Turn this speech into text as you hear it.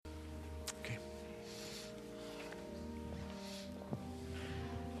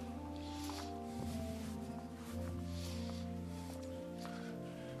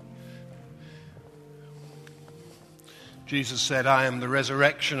Jesus said, "I am the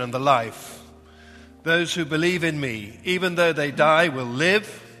resurrection and the life. Those who believe in me, even though they die, will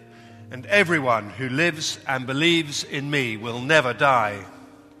live, and everyone who lives and believes in me will never die."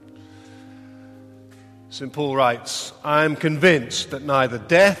 St. Paul writes, "I am convinced that neither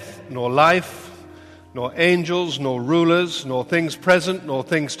death nor life, nor angels, nor rulers, nor things present, nor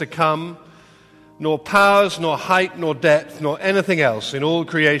things to come, nor powers, nor height, nor depth, nor anything else in all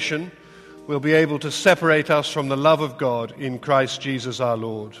creation will be able to separate us from the love of God in Christ Jesus our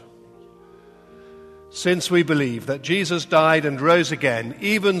Lord. Since we believe that Jesus died and rose again,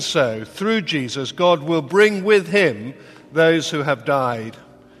 even so, through Jesus, God will bring with him those who have died.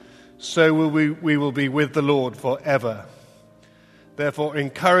 So we will be with the Lord forever. Therefore,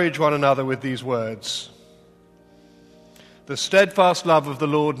 encourage one another with these words. The steadfast love of the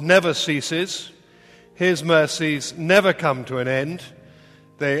Lord never ceases. His mercies never come to an end.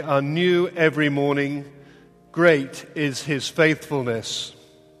 They are new every morning. Great is his faithfulness.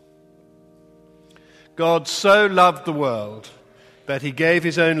 God so loved the world that he gave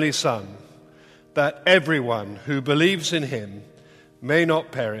his only Son, that everyone who believes in him may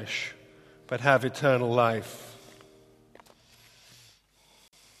not perish, but have eternal life.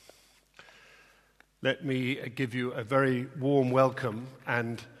 Let me give you a very warm welcome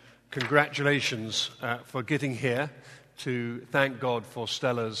and congratulations for getting here to thank God for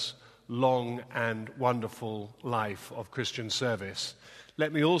Stella's long and wonderful life of Christian service.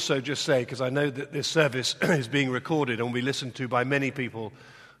 Let me also just say, because I know that this service is being recorded and will be listened to by many people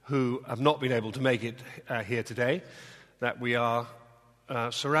who have not been able to make it here today, that we are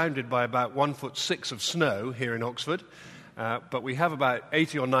surrounded by about 1.6 feet of snow here in Oxford, but we have about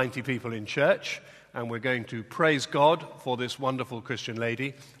 80 or 90 people in church, and we're going to praise God for this wonderful Christian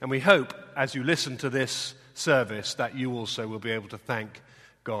lady, and we hope, as you listen to this service, that you also will be able to thank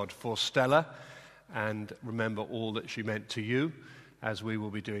God for Stella and remember all that she meant to you, as we will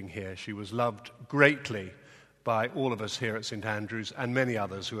be doing here. She was loved greatly by all of us here at St. Andrews and many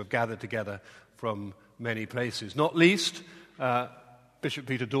others who have gathered together from many places, not least Bishop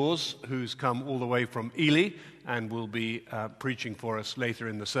Peter Dawes, who's come all the way from Ely and will be preaching for us later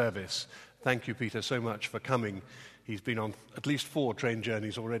in the service. Thank you, Peter, so much for coming. He's been on at least 4 train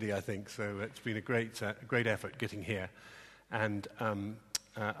journeys already, I think, so it's been a great effort getting here. And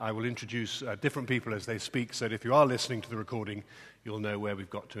I will introduce different people as they speak, so that if you are listening to the recording, you'll know where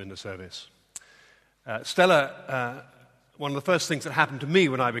we've got to in the service. Stella, one of the first things that happened to me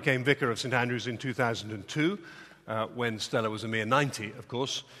when I became vicar of St. Andrews in 2002, when Stella was a mere 90, of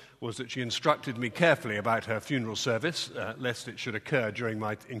course, was that she instructed me carefully about her funeral service, lest it should occur during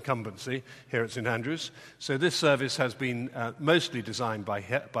my incumbency here at St. Andrews. So this service has been mostly designed by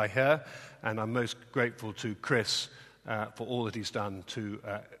her, and I'm most grateful to Chris for all that he's done to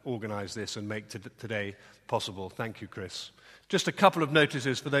organize this and make today possible. Thank you, Chris. Just a couple of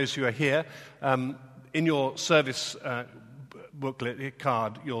notices for those who are here. In your service booklet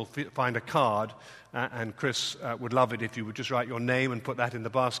card, you'll find a card, and Chris would love it if you would just write your name and put that in the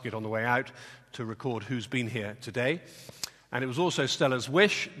basket on the way out to record who's been here today. And it was also Stella's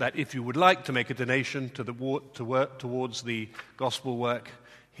wish that if you would like to make a donation to work towards the gospel work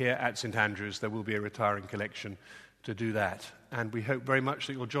here at St. Andrews, there will be a retiring collection to do that. And we hope very much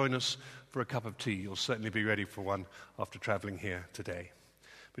that you'll join us for a cup of tea. You'll certainly be ready for one after travelling here today.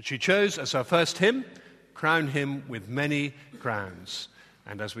 But she chose as her first hymn, "Crown Him with Many Crowns."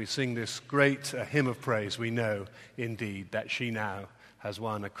 And as we sing this great hymn of praise, we know indeed that she now has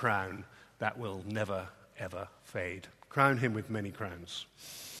won a crown that will never, ever fade. Crown him with many crowns.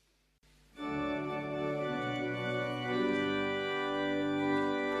 Amen.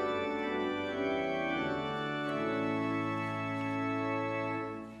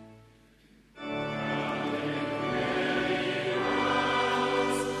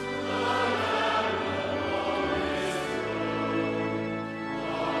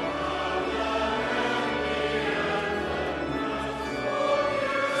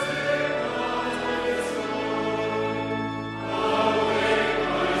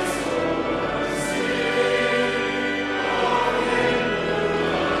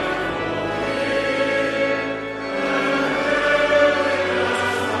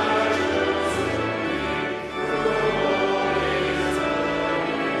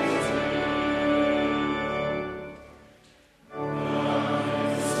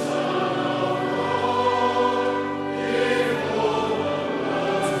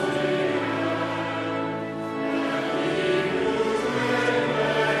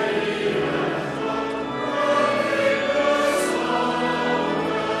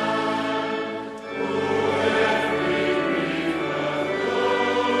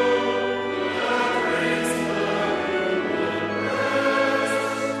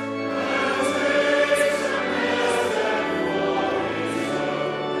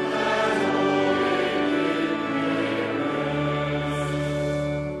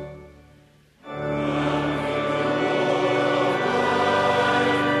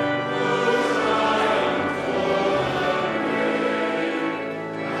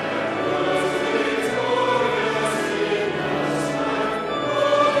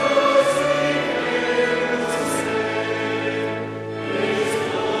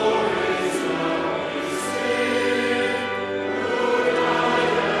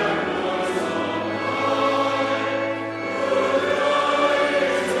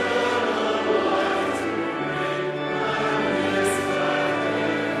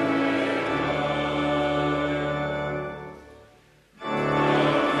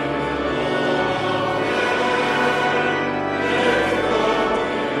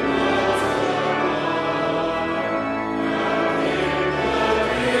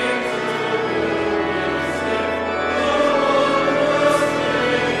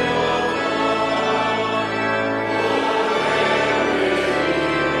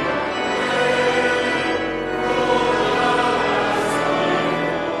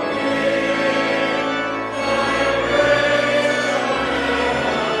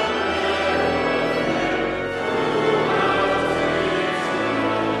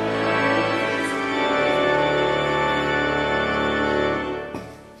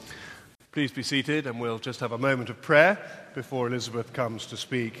 Please be seated, and we'll just have a moment of prayer before Elizabeth comes to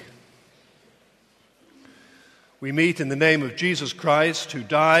speak. We meet in the name of Jesus Christ, who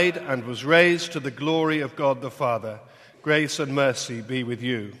died and was raised to the glory of God the Father. Grace and mercy be with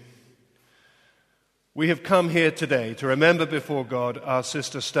you. We have come here today to remember before God our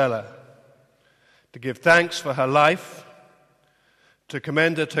sister Stella, to give thanks for her life, to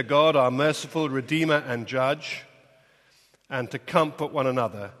commend her to God, our merciful Redeemer and Judge, and to comfort one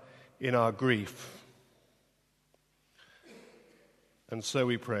another in our grief. And so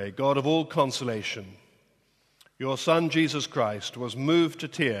we pray, God of all consolation, your Son Jesus Christ was moved to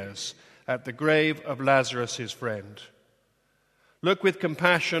tears at the grave of Lazarus his friend. Look with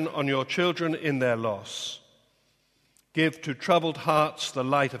compassion on your children in their loss. Give to troubled hearts the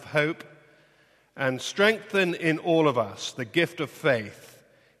light of hope, and strengthen in all of us the gift of faith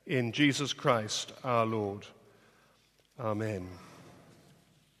in Jesus Christ our Lord. Amen.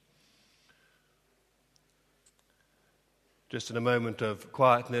 Just in a moment of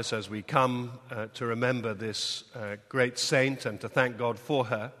quietness as we come to remember this great saint and to thank God for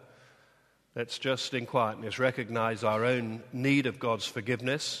her, let's just in quietness recognize our own need of God's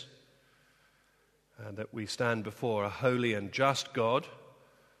forgiveness, and that we stand before a holy and just God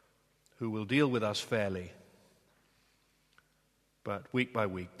who will deal with us fairly. But week by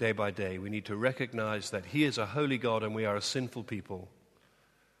week, day by day, we need to recognize that he is a holy God and we are a sinful people.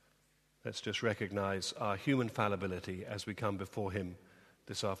 Let's just recognize our human fallibility as we come before him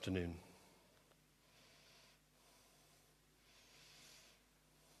this afternoon.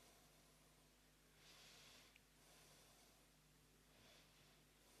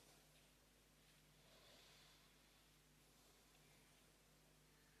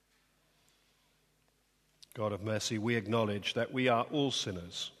 God of mercy, we acknowledge that we are all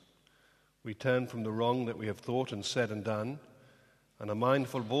sinners. We turn from the wrong that we have thought and said and done, and are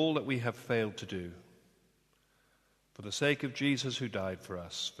mindful of all that we have failed to do. For the sake of Jesus who died for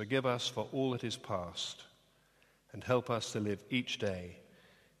us, forgive us for all that is past, and help us to live each day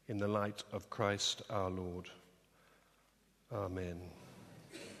in the light of Christ our Lord. Amen.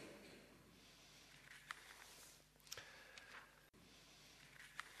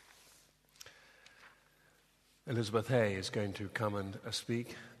 Elizabeth Hay is going to come and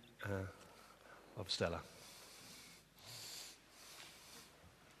speak of Stella.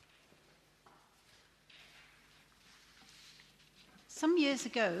 Some years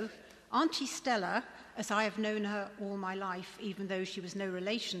ago, Auntie Stella, as I have known her all my life, even though she was no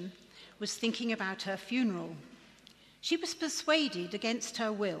relation, was thinking about her funeral. She was persuaded against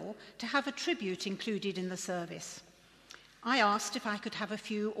her will to have a tribute included in the service. I asked if I could have a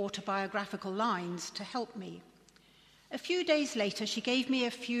few autobiographical lines to help me. A few days later, she gave me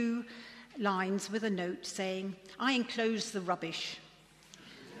a few lines with a note saying, "I enclose the rubbish."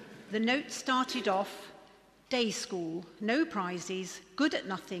 The note started off, "Day school, no prizes, good at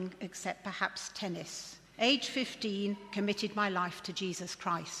nothing except perhaps tennis. Age 15, committed my life to Jesus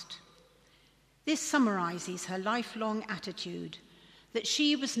Christ." This summarizes her lifelong attitude, that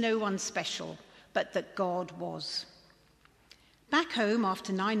she was no one special, but that God was. Back home,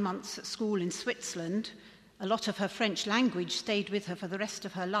 after 9 months at school in Switzerland, a lot of her French language stayed with her for the rest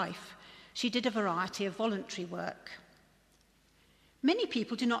of her life. She did a variety of voluntary work. Many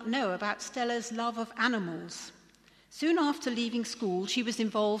people do not know about Stella's love of animals. Soon after leaving school, she was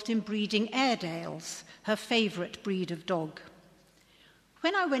involved in breeding Airedales, her favourite breed of dog.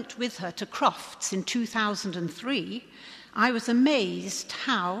 When I went with her to Crofts in 2003, I was amazed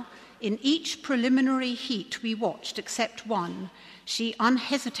how, in each preliminary heat we watched except one, she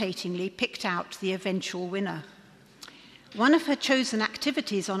unhesitatingly picked out the eventual winner. One of her chosen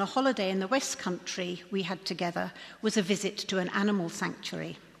activities on a holiday in the West Country we had together was a visit to an animal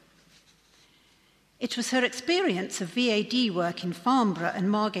sanctuary. It was her experience of VAD work in Farnborough and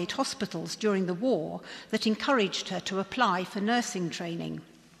Margate hospitals during the war that encouraged her to apply for nursing training.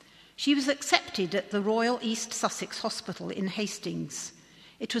 She was accepted at the Royal East Sussex Hospital in Hastings.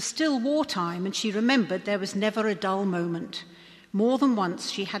 It was still wartime, and she remembered there was never a dull moment. More than once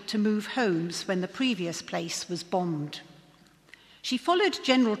she had to move homes when the previous place was bombed. She followed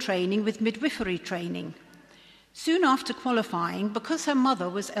general training with midwifery training. Soon after qualifying, because her mother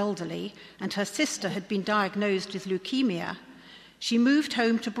was elderly and her sister had been diagnosed with leukemia, she moved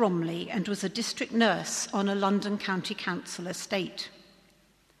home to Bromley and was a district nurse on a London County Council estate.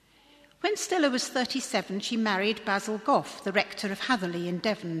 When Stella was 37, she married Basil Gough, the rector of Hatherley in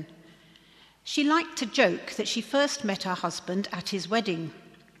Devon. She liked to joke that she first met her husband at his wedding.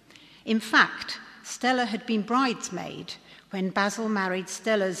 In fact, Stella had been bridesmaid when Basil married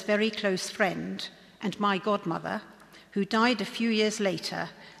Stella's very close friend and my godmother, who died a few years later,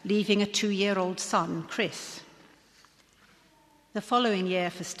 leaving a 2-year-old son, Chris. The following year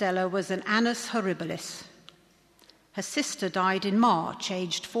for Stella was an annus horribilis. Her sister died in March,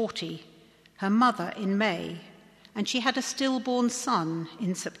 aged 40, her mother in May, and she had a stillborn son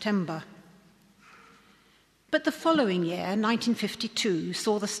in September. But the following year, 1952,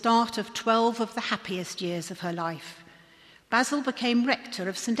 saw the start of 12 of the happiest years of her life. Basil became rector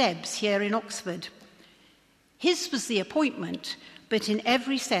of St Ebb's here in Oxford. His was the appointment, but in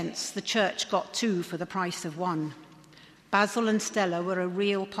every sense the church got 2 for the price of 1. Basil and Stella were a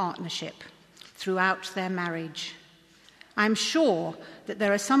real partnership throughout their marriage. I'm sure that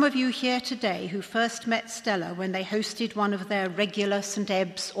there are some of you here today who first met Stella when they hosted one of their regular St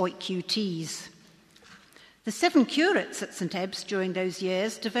Ebb's OIQ teas. The 7 curates at St Ebb's during those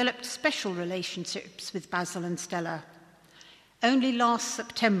years developed special relationships with Basil and Stella. Only last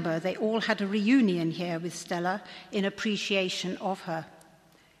September they all had a reunion here with Stella in appreciation of her.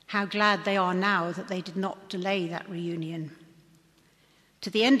 How glad they are now that they did not delay that reunion. To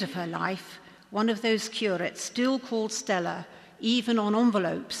the end of her life, one of those curates still called Stella, even on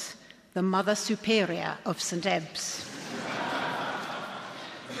envelopes, the Mother Superior of St Ebb's.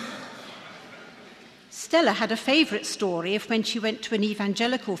 Stella had a favourite story of when she went to an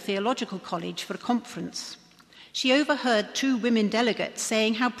evangelical theological college for a conference. She overheard 2 women delegates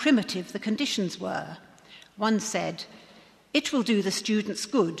saying how primitive the conditions were. One said, "It will do the students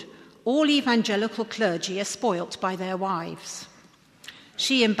good. All evangelical clergy are spoilt by their wives."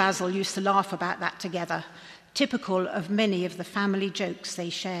 She and Basil used to laugh about that together, typical of many of the family jokes they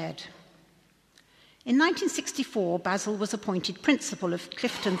shared. In 1964, Basil was appointed principal of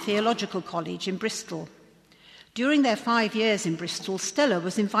Clifton Theological College in Bristol. During their 5 years in Bristol, Stella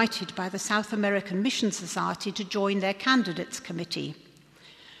was invited by the South American Mission Society to join their candidates committee.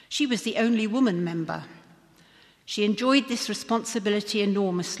 She was the only woman member. She enjoyed this responsibility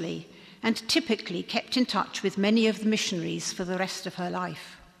enormously and typically kept in touch with many of the missionaries for the rest of her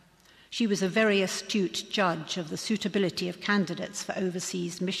life. She was a very astute judge of the suitability of candidates for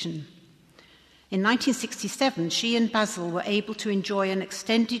overseas mission. In 1967, she and Basil were able to enjoy an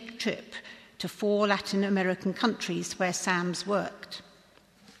extended trip to 4 Latin American countries where SAMS worked.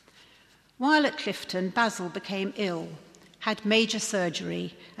 While at Clifton, Basil became ill, had major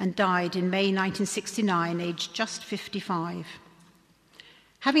surgery, and died in May 1969, aged just 55.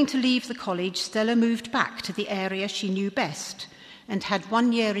 Having to leave the college, Stella moved back to the area she knew best and had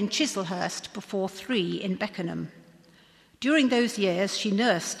 1 year in Chislehurst before 3 in Beckenham. During those years, she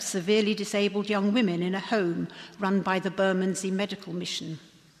nursed severely disabled young women in a home run by the Bermondsey Medical Mission.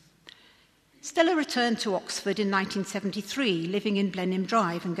 Stella returned to Oxford in 1973, living in Blenheim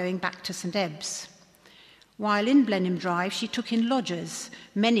Drive and going back to St Ebb's. While in Blenheim Drive, she took in lodgers,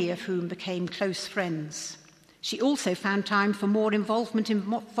 many of whom became close friends. She also found time for more involvement in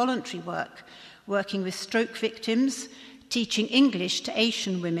voluntary work, working with stroke victims, teaching English to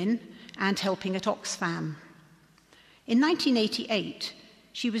Asian women, and helping at Oxfam. In 1988,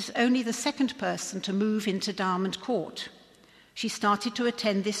 she was only the 2nd person to move into Diamond Court. She started to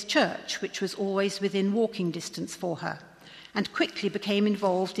attend this church, which was always within walking distance for her, and quickly became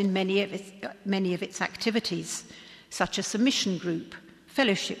involved in many of its activities, such as a mission group,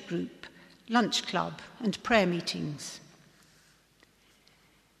 fellowship group, lunch club, and prayer meetings.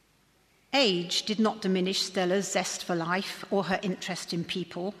 Age did not diminish Stella's zest for life or her interest in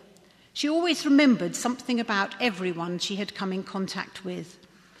people. She always remembered something about everyone she had come in contact with,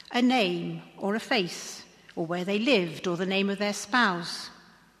 a name or a face, or where they lived, or the name of their spouse.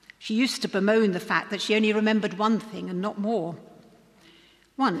 She used to bemoan the fact that she only remembered one thing and not more.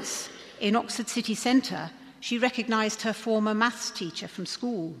 Once, in Oxford city centre, she recognised her former maths teacher from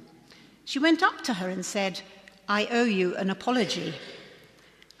school. She went up to her and said, "I owe you an apology."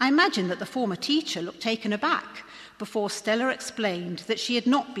 I imagine that the former teacher looked taken aback before Stella explained that she had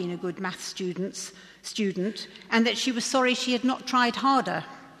not been a good maths student and that she was sorry she had not tried harder.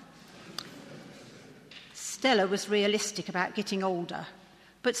 Stella was realistic about getting older,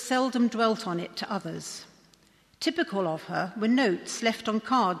 but seldom dwelt on it to others. Typical of her were notes left on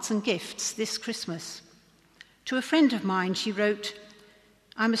cards and gifts this Christmas. To a friend of mine, she wrote,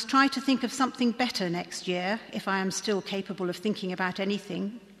 "I must try to think of something better next year, if I am still capable of thinking about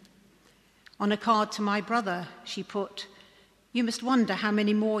anything." On a card to my brother, she put, "You must wonder how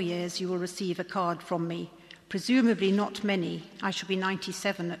many more years you will receive a card from me. Presumably not many. I shall be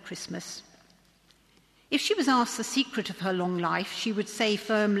 97 at Christmas." If she was asked the secret of her long life, she would say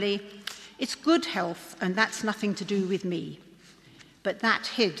firmly, "It's good health, and that's nothing to do with me." But that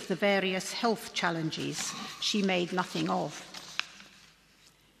hid the various health challenges she made nothing of.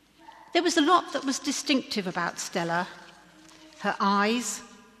 There was a lot that was distinctive about Stella, her eyes,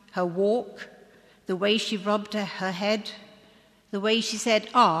 her walk, the way she rubbed her head, the way she said,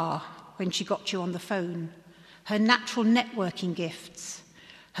 "ah," when she got you on the phone, her natural networking gifts,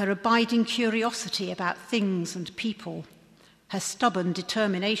 her abiding curiosity about things and people, her stubborn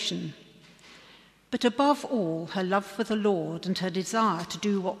determination, but above all, her love for the Lord and her desire to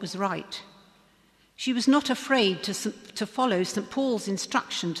do what was right. She was not afraid to follow St. Paul's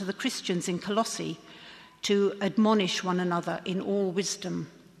instruction to the Christians in Colossae to admonish one another in all wisdom.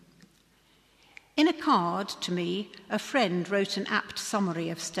 In a card to me, a friend wrote an apt summary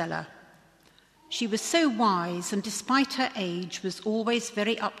of Stella. She was so wise and, despite her age, was always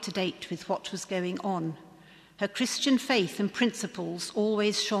very up-to-date with what was going on. Her Christian faith and principles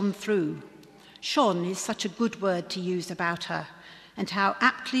always shone through. Shone is such a good word to use about her, and how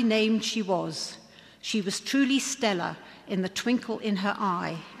aptly named she was. She was truly Stella in the twinkle in her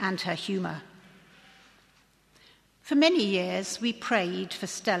eye and her humour. For many years we prayed for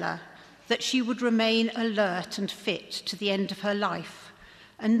Stella that she would remain alert and fit to the end of her life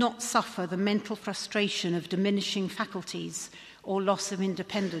and not suffer the mental frustration of diminishing faculties or loss of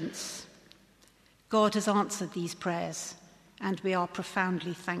independence. God has answered these prayers, and we are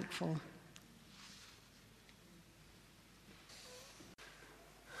profoundly thankful.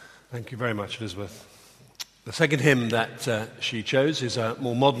 Thank you very much, Elizabeth. The second hymn that she chose is a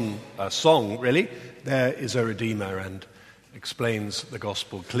more modern song, really. There is a Redeemer, and explains the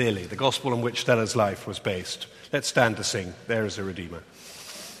gospel clearly, the gospel on which Stella's life was based. Let's stand to sing, There is a Redeemer.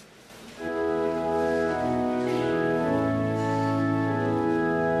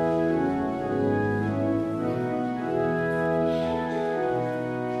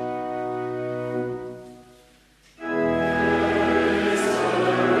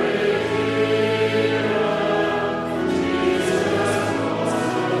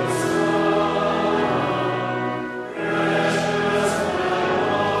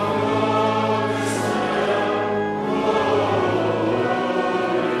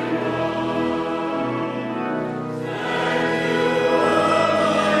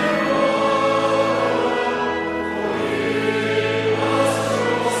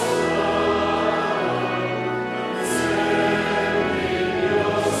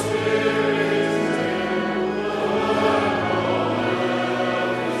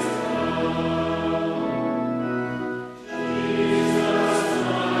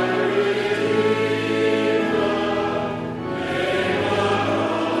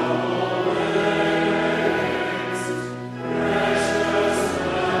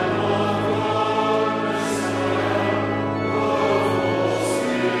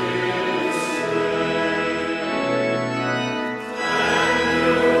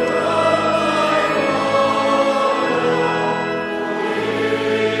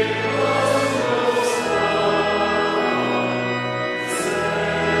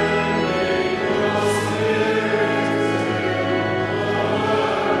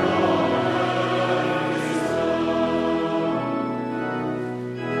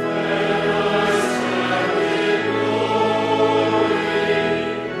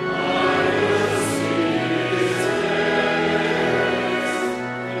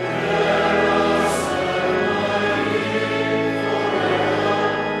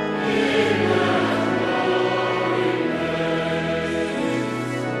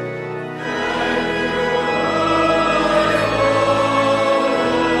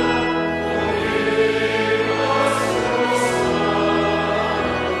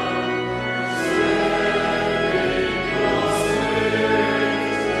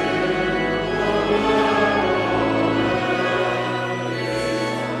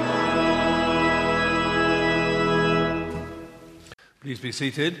 Please be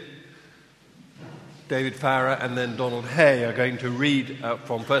seated. David Farrer and then Donald Hay are going to read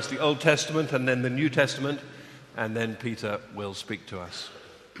from first the Old Testament and then the New Testament, and then Peter will speak to us.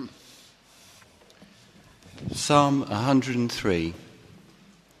 Psalm 103.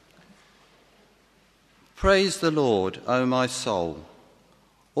 Praise the Lord, O my soul.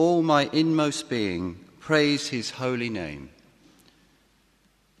 All my inmost being, praise his holy name.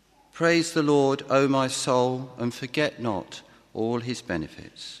 Praise the Lord, O my soul, and forget not all his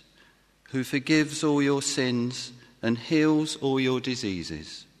benefits, who forgives all your sins and heals all your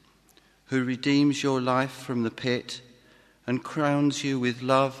diseases, who redeems your life from the pit and crowns you with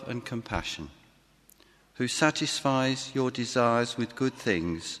love and compassion, who satisfies your desires with good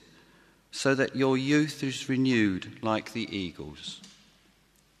things, so that your youth is renewed like the eagles.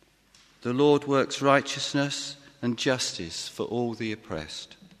 The Lord works righteousness and justice for all the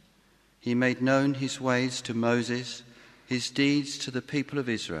oppressed. He made known his ways to Moses, his deeds to the people of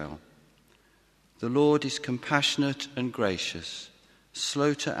Israel. The Lord is compassionate and gracious,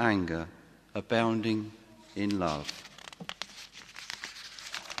 slow to anger, abounding in love.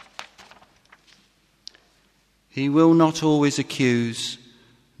 He will not always accuse,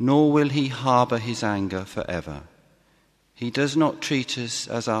 nor will he harbour his anger forever. He does not treat us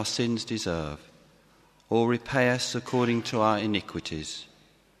as our sins deserve, or repay us according to our iniquities.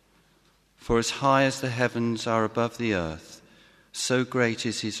 For as high as the heavens are above the earth, so great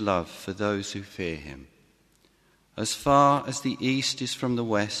is his love for those who fear him. As far as the east is from the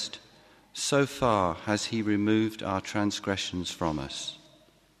west, so far has he removed our transgressions from us.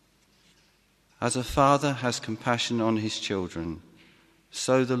 As a father has compassion on his children,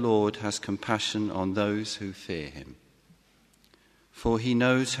 so the Lord has compassion on those who fear him. For he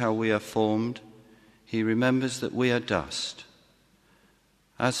knows how we are formed, he remembers that we are dust.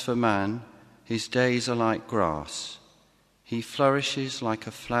 As for man, his days are like grass. He flourishes like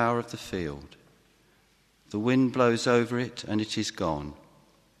a flower of the field. The wind blows over it, and it is gone,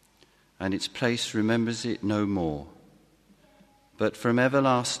 and its place remembers it no more. But from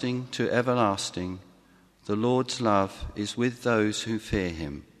everlasting to everlasting, the Lord's love is with those who fear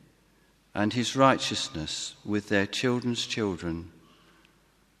him, and his righteousness with their children's children,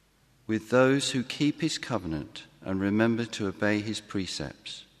 with those who keep his covenant and remember to obey his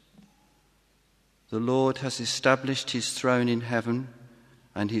precepts. The Lord has established his throne in heaven,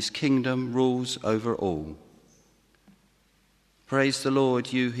 and his kingdom rules over all. Praise the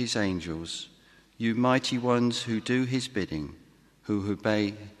Lord, you his angels, you mighty ones who do his bidding, who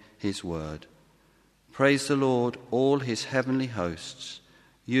obey his word. Praise the Lord, all his heavenly hosts,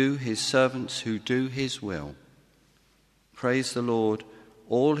 you his servants who do his will. Praise the Lord,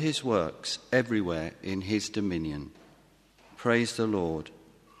 all his works everywhere in his dominion. Praise the Lord,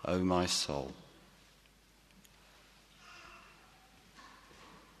 O my soul.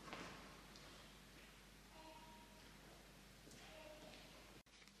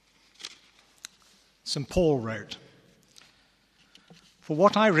 St. Paul wrote, "For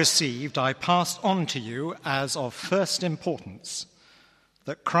what I received I passed on to you as of first importance,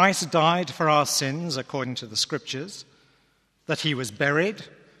 that Christ died for our sins according to the Scriptures, that he was buried,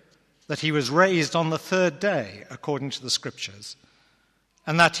 that he was raised on the third day according to the Scriptures,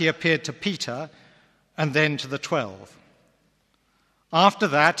 and that he appeared to Peter and then to the 12. After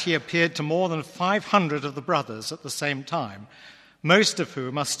that he appeared to more than 500 of the brothers at the same time, most of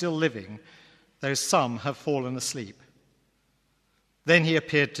whom are still living, though some have fallen asleep. Then he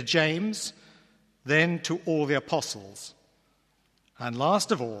appeared to James, then to all the apostles. And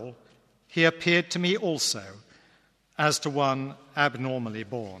last of all, he appeared to me also, as to one abnormally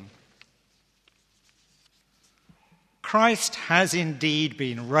born." Christ has indeed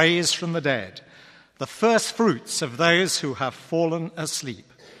been raised from the dead, the first fruits of those who have fallen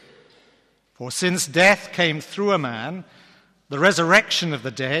asleep. For since death came through a man, the resurrection of the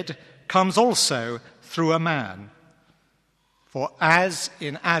dead comes also through a man. For as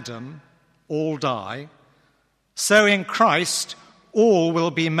in Adam all die, so in Christ all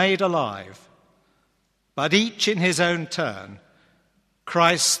will be made alive, but each in his own turn.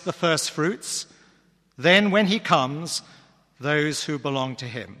 Christ the firstfruits, then when he comes, those who belong to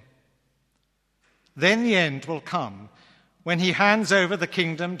him. Then the end will come, when he hands over the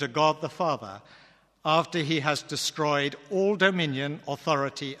kingdom to God the Father, after he has destroyed all dominion,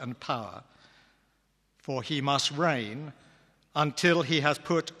 authority, and power. For he must reign until he has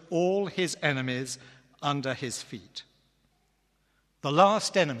put all his enemies under his feet. The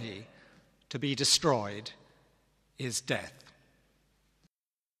last enemy to be destroyed is death.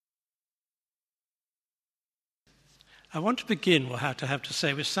 I want to begin, we'll have to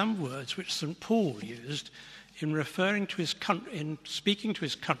say, with some words which St. Paul used in referring to in speaking to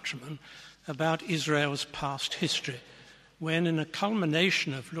his countrymen about Israel's past history, when in a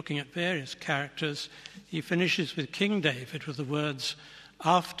culmination of looking at various characters, he finishes with King David with the words,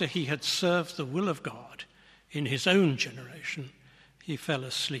 "After he had served the will of God in his own generation, he fell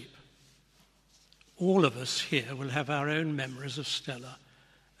asleep." All of us here will have our own memories of Stella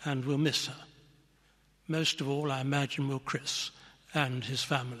and will miss her. Most of all, I imagine, will Chris and his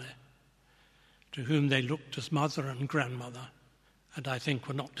family, to whom they looked as mother and grandmother, and I think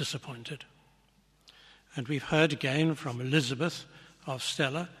were not disappointed. And we've heard again from Elizabeth of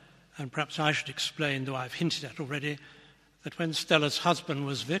Stella, and perhaps I should explain, though I've hinted at already, that when Stella's husband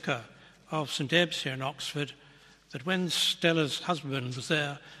was vicar of St. Ebb's here in Oxford, that when Stella's husband was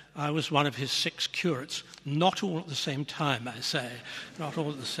there, I was one of his 6 curates, not all at the same time, I say, not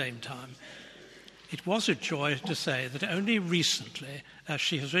all at the same time. It was a joy to say that only recently, as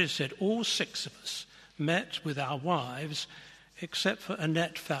she has already said, all 6 of us met with our wives, except for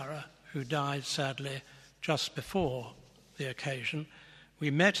Annette Farrer, who died sadly just before the occasion, we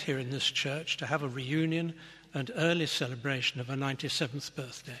met here in this church to have a reunion and early celebration of her 97th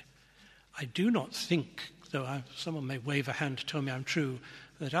birthday. I do not think, though someone may wave a hand to tell me I'm true,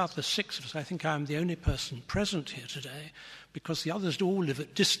 that out of the six of us, I think I'm the only person present here today, because the others all live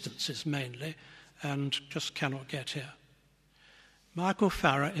at distances mainly and just cannot get here. Michael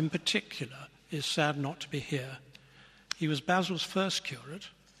Farrer in particular is sad not to be here. He was Basil's first curate,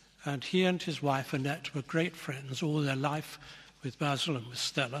 and he and his wife Annette were great friends all their life with Basil and with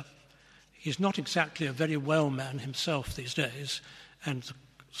Stella. He's not exactly a very well man himself these days, and the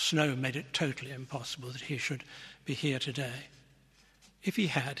snow made it totally impossible that he should be here today. If he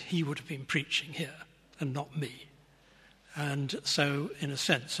had, he would have been preaching here and not me. And so, in a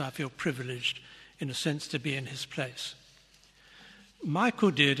sense, I feel privileged, in a sense, to be in his place.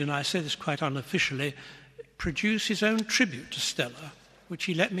 Michael did, and I say this quite unofficially, produce his own tribute to Stella, which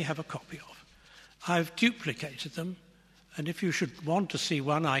he let me have a copy of. I've duplicated them, and if you should want to see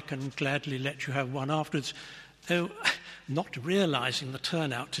one, I can gladly let you have one afterwards. Though, not realizing the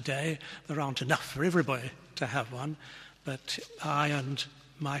turnout today, there aren't enough for everybody to have one, but I and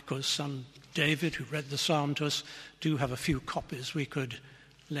Michael's son David, who read the psalm to us, do have a few copies we could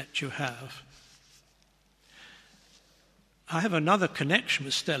let you have. I have another connection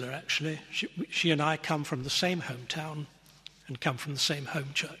with Stella, actually. She and I come from the same hometown and come from the same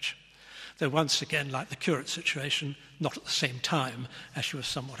home church. Though once again, like the curate situation, not at the same time, as she was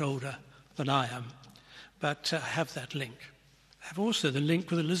somewhat older than I am. But I have that link. I have also the link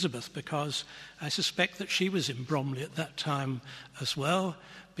with Elizabeth, because I suspect that she was in Bromley at that time as well,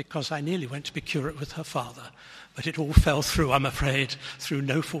 because I nearly went to be curate with her father. But it all fell through, I'm afraid, through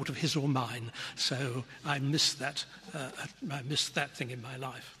no fault of his or mine. So I missed that thing in my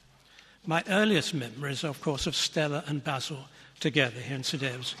life. My earliest memories, of course, of Stella and Basil together here in St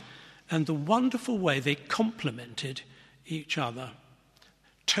Eves, and the wonderful way they complemented each other,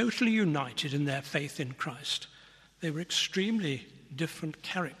 totally united in their faith in Christ. They were extremely different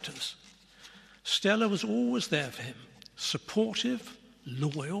characters. Stella was always there for him, supportive,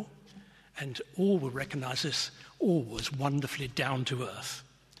 loyal, and all will recognize this, always wonderfully down to earth.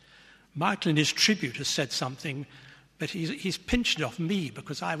 Michael in his tribute has said something, but he's pinched it off me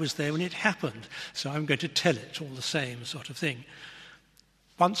because I was there when it happened, so I'm going to tell it all the same sort of thing.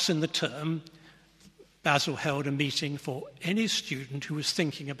 Once in the term, Basil held a meeting for any student who was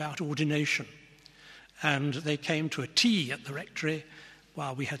thinking about ordination. And they came to a tea at the rectory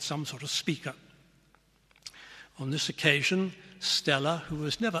while we had some sort of speaker. On this occasion, Stella, who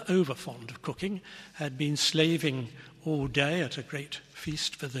was never over fond of cooking, had been slaving all day at a great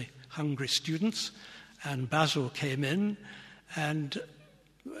feast for the hungry students, and Basil came in and,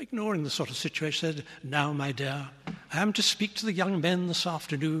 ignoring the sort of situation, said, "Now, my dear, I am to speak to the young men this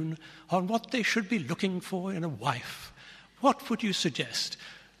afternoon on what they should be looking for in a wife. What would you suggest?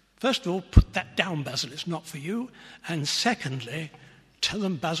 First of all, put that down, Basil, it's not for you. And secondly, tell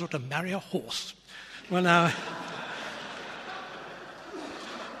them, Basil, to marry a horse." Well, now,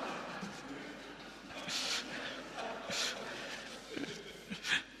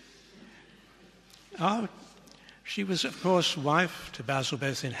 she was, of course, wife to Basil,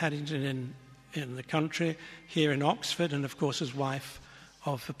 both in Haddington in the country, here in Oxford, and, of course, as wife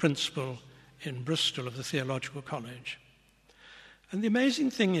of the principal in Bristol of the Theological College. And the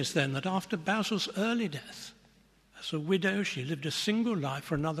amazing thing is then that after Basil's early death, as a widow, she lived a single life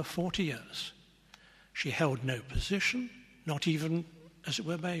for another 40 years. She held no position, not even, as it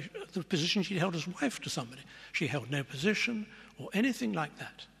were, by the position she held as wife to somebody. She held no position or anything like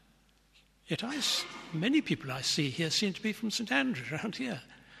that. Yet many people I see here seem to be from St Andrews around here.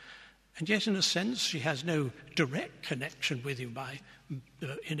 And yet, in a sense, she has no direct connection with you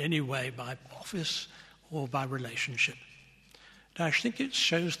in any way by office or by relationship. And I think it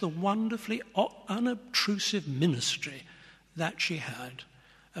shows the wonderfully unobtrusive ministry that she had,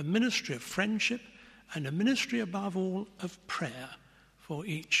 a ministry of friendship and a ministry, above all, of prayer for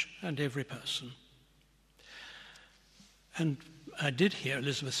each and every person. And I did hear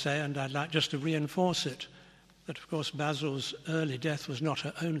Elizabeth say, and I'd like just to reinforce it, that, of course, Basil's early death was not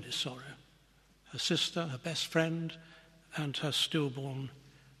her only sorrow. Her sister, her best friend, and her stillborn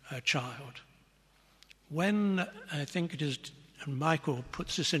child. When, I think it is, and Michael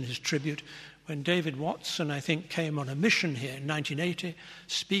puts this in his tribute, when David Watson, I think, came on a mission here in 1980,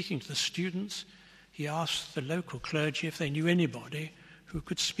 speaking to the students, he asked the local clergy if they knew anybody who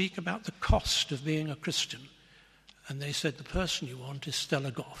could speak about the cost of being a Christian. And they said, the person you want is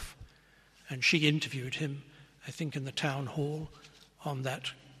Stella Gough. And she interviewed him, I think, in the town hall on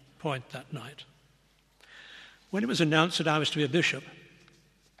that point that night. When it was announced that I was to be a bishop,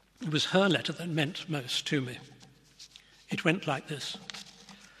 It was her letter that meant most to me. It went like this: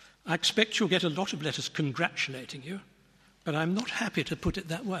 I expect you'll get a lot of letters congratulating you, but I'm not happy to put it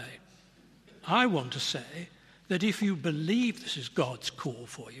that way. I want to say that if you believe this is God's call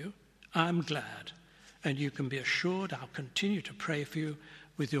for you, I'm glad, and you can be assured I'll continue to pray for you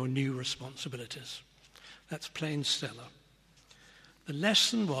with your new responsibilities. That's plain Stella. The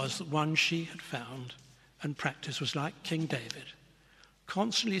lesson was that one she had found and practiced was like King David,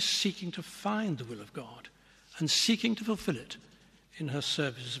 constantly seeking to find the will of God and seeking to fulfill it in her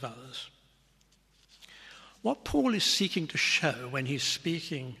service of others. What Paul is seeking to show when he's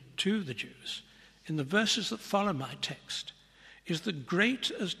speaking to the Jews in the verses that follow my text is that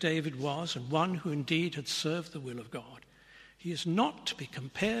great as David was, and one who indeed had served the will of God, he is not to be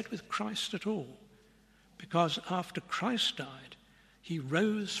compared with Christ at all, because after Christ died, he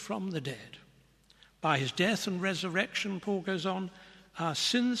rose from the dead. By his death and resurrection, Paul goes on, our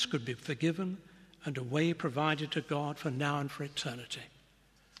sins could be forgiven and a way provided to God for now and for eternity.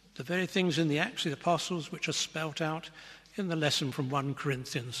 The very things in the Acts of the Apostles which are spelt out in the lesson from 1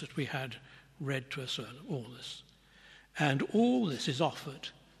 Corinthians that we had read to us earlier, all this. And all this is offered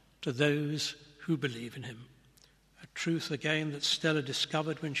to those who believe in him. A truth, again, that Stella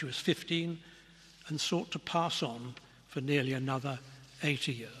discovered when she was 15 and sought to pass on for nearly another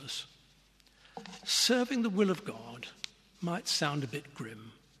 80 years. Serving the will of God might sound a bit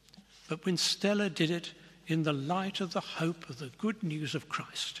grim, but when Stella did it in the light of the hope of the good news of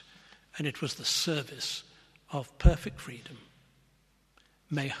Christ, and it was the service of perfect freedom,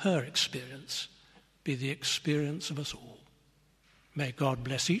 may her experience be the experience of us all. May God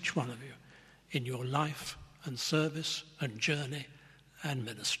bless each one of you in your life and service and journey and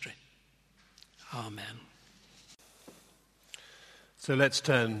ministry. Amen. So let's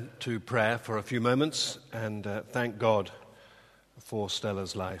turn to prayer for a few moments and thank God for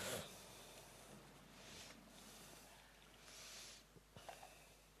Stella's life.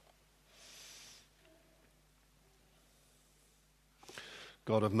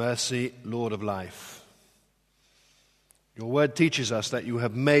 God of mercy, Lord of life, your word teaches us that you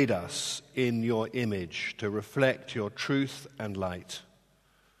have made us in your image to reflect your truth and light.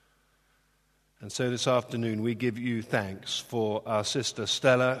 And so this afternoon we give you thanks for our sister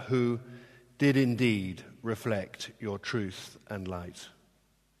Stella, who did indeed reflect your truth and light.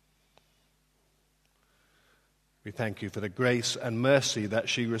 We thank you for the grace and mercy that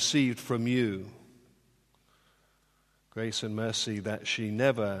she received from you. Grace and mercy that she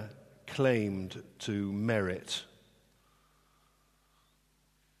never claimed to merit,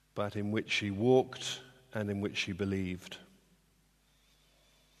 but in which she walked and in which she believed.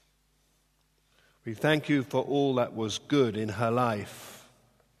 We thank you for all that was good in her life,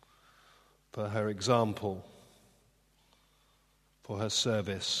 for her example, for her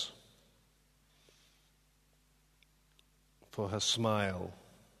service, for her smile,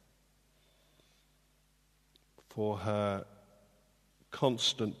 for her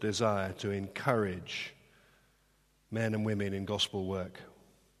constant desire to encourage men and women in gospel work,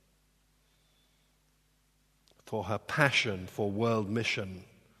 for her passion for world mission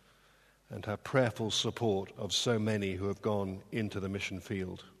and her prayerful support of so many who have gone into the mission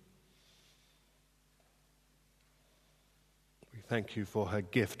field. We thank you for her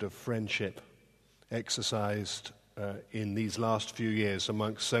gift of friendship exercised in these last few years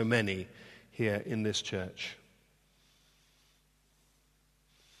amongst so many here in this church.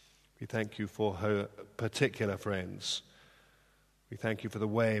 We thank you for her particular friends. We thank you for the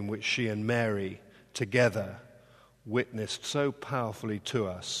way in which she and Mary together witnessed so powerfully to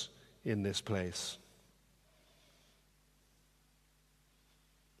us in this place.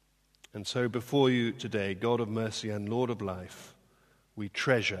 And so before you today, God of mercy and Lord of life, we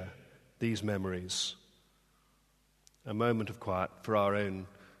treasure these memories. A moment of quiet for our own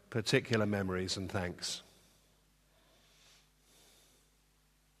particular memories and thanks.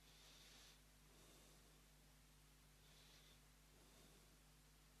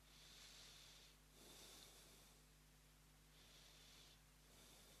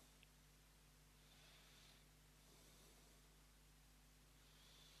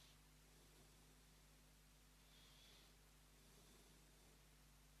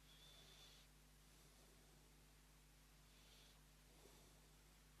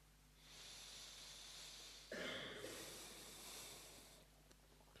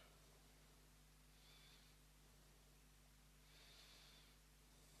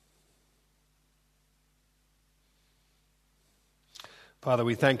 Father,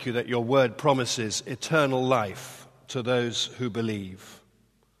 we thank you that your word promises eternal life to those who believe.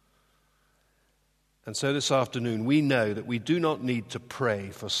 And so this afternoon we know that we do not need to pray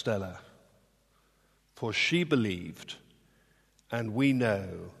for Stella, for she believed, and we know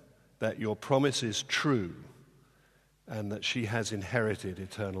that your promise is true and that she has inherited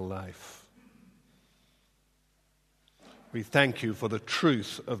eternal life. We thank you for the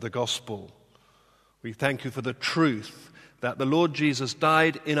truth of the gospel. We thank you for the truth that the Lord Jesus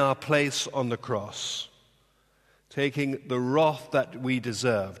died in our place on the cross, taking the wrath that we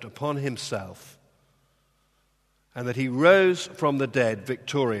deserved upon himself, and that he rose from the dead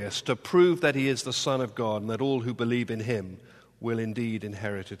victorious to prove that he is the Son of God and that all who believe in him will indeed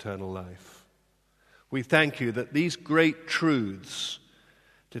inherit eternal life. We thank you that these great truths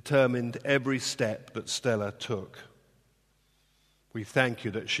determined every step that Stella took. We thank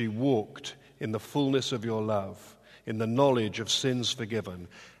you that she walked in the fullness of your love, in the knowledge of sins forgiven,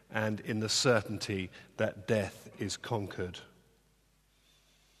 and in the certainty that death is conquered.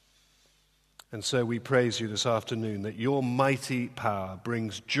 And so we praise you this afternoon that your mighty power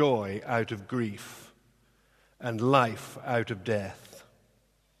brings joy out of grief and life out of death.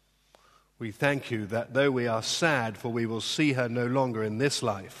 We thank you that though we are sad, for we will see her no longer in this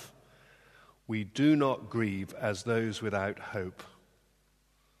life, we do not grieve as those without hope.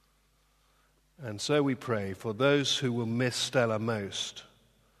 And so we pray for those who will miss Stella most,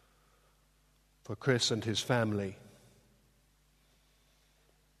 for Chris and his family,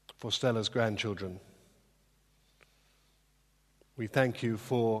 for Stella's grandchildren. We thank you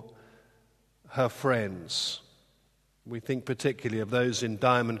for her friends. We think particularly of those in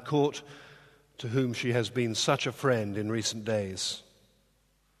Diamond Court to whom she has been such a friend in recent days.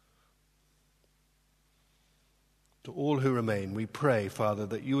 To all who remain, we pray, Father,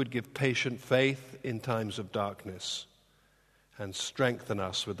 that you would give patient faith in times of darkness and strengthen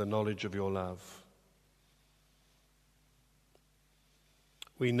us with the knowledge of your love.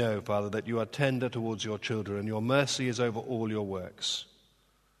 We know, Father, that you are tender towards your children and your mercy is over all your works.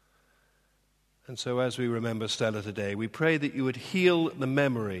 And so as we remember Stella today, we pray that you would heal the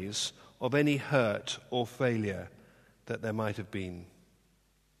memories of any hurt or failure that there might have been.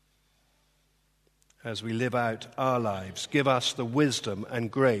 As we live out our lives, give us the wisdom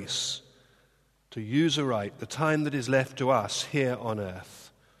and grace to use aright the time that is left to us here on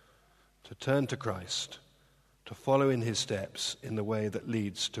earth, to turn to Christ, to follow in his steps in the way that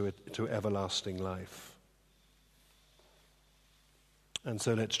leads to everlasting life. And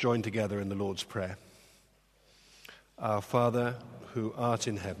so let's join together in the Lord's Prayer. Our Father, who art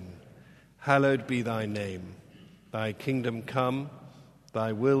in heaven, hallowed be thy name. Thy kingdom come,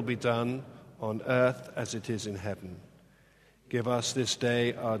 thy will be done, on earth as it is in heaven. Give us this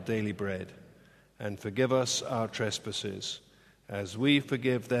day our daily bread, and forgive us our trespasses, as we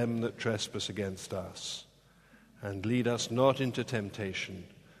forgive them that trespass against us. And lead us not into temptation,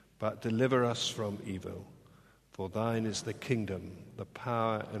 but deliver us from evil. For thine is the kingdom, the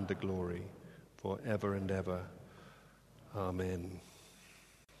power, and the glory, forever and ever. Amen.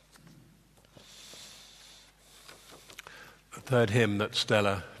 The third hymn that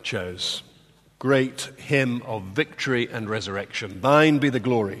Stella chose. Great hymn of victory and resurrection. Thine be the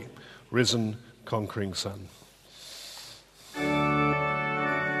glory, risen, conquering Son. Yeah.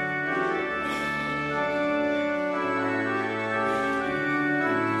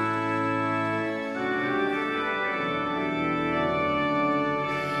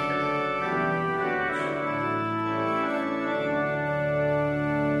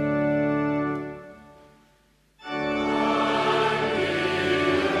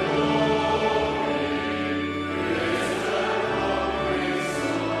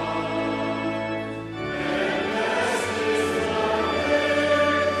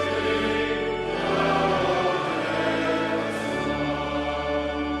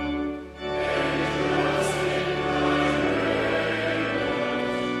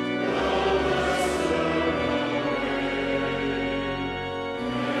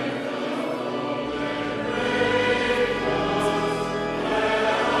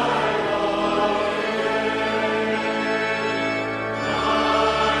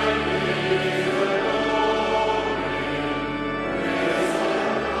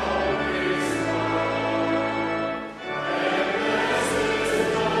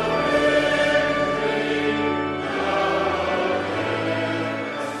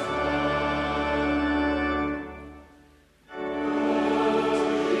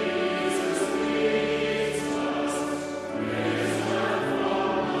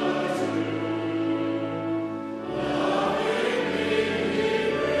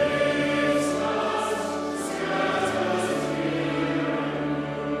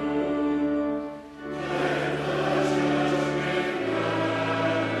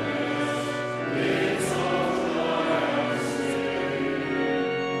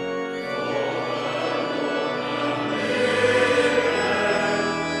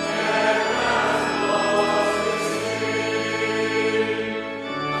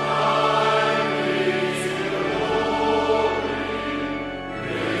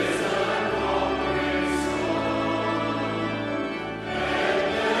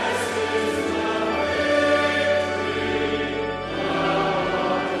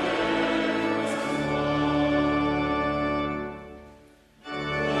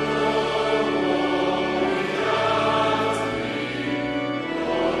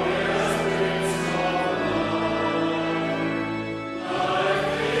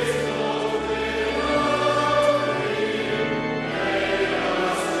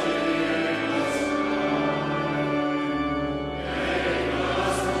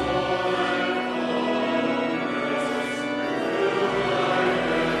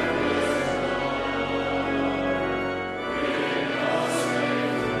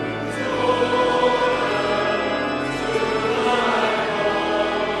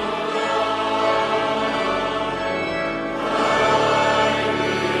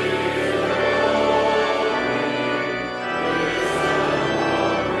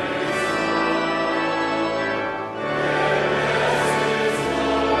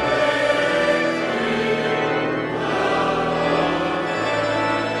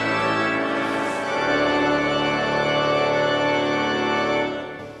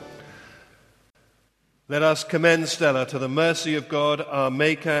 Let us commend Stella to the mercy of God, our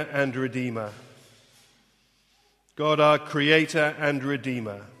Maker and Redeemer. God, our Creator and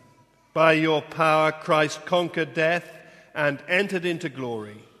Redeemer, by your power Christ conquered death and entered into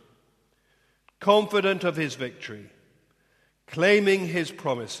glory. Confident of his victory, claiming his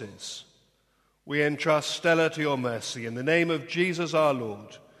promises, we entrust Stella to your mercy in the name of Jesus our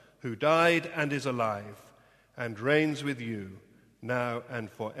Lord, who died and is alive and reigns with you now and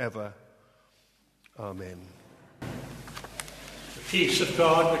forever. Amen. The peace of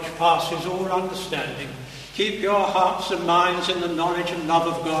God, which passes all understanding, keep your hearts and minds in the knowledge and love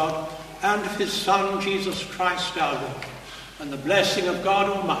of God and of his Son, Jesus Christ our Lord. And the blessing of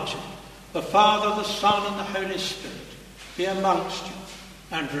God Almighty, the Father, the Son, and the Holy Spirit, be amongst you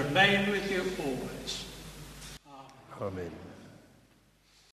and remain with you always. Amen.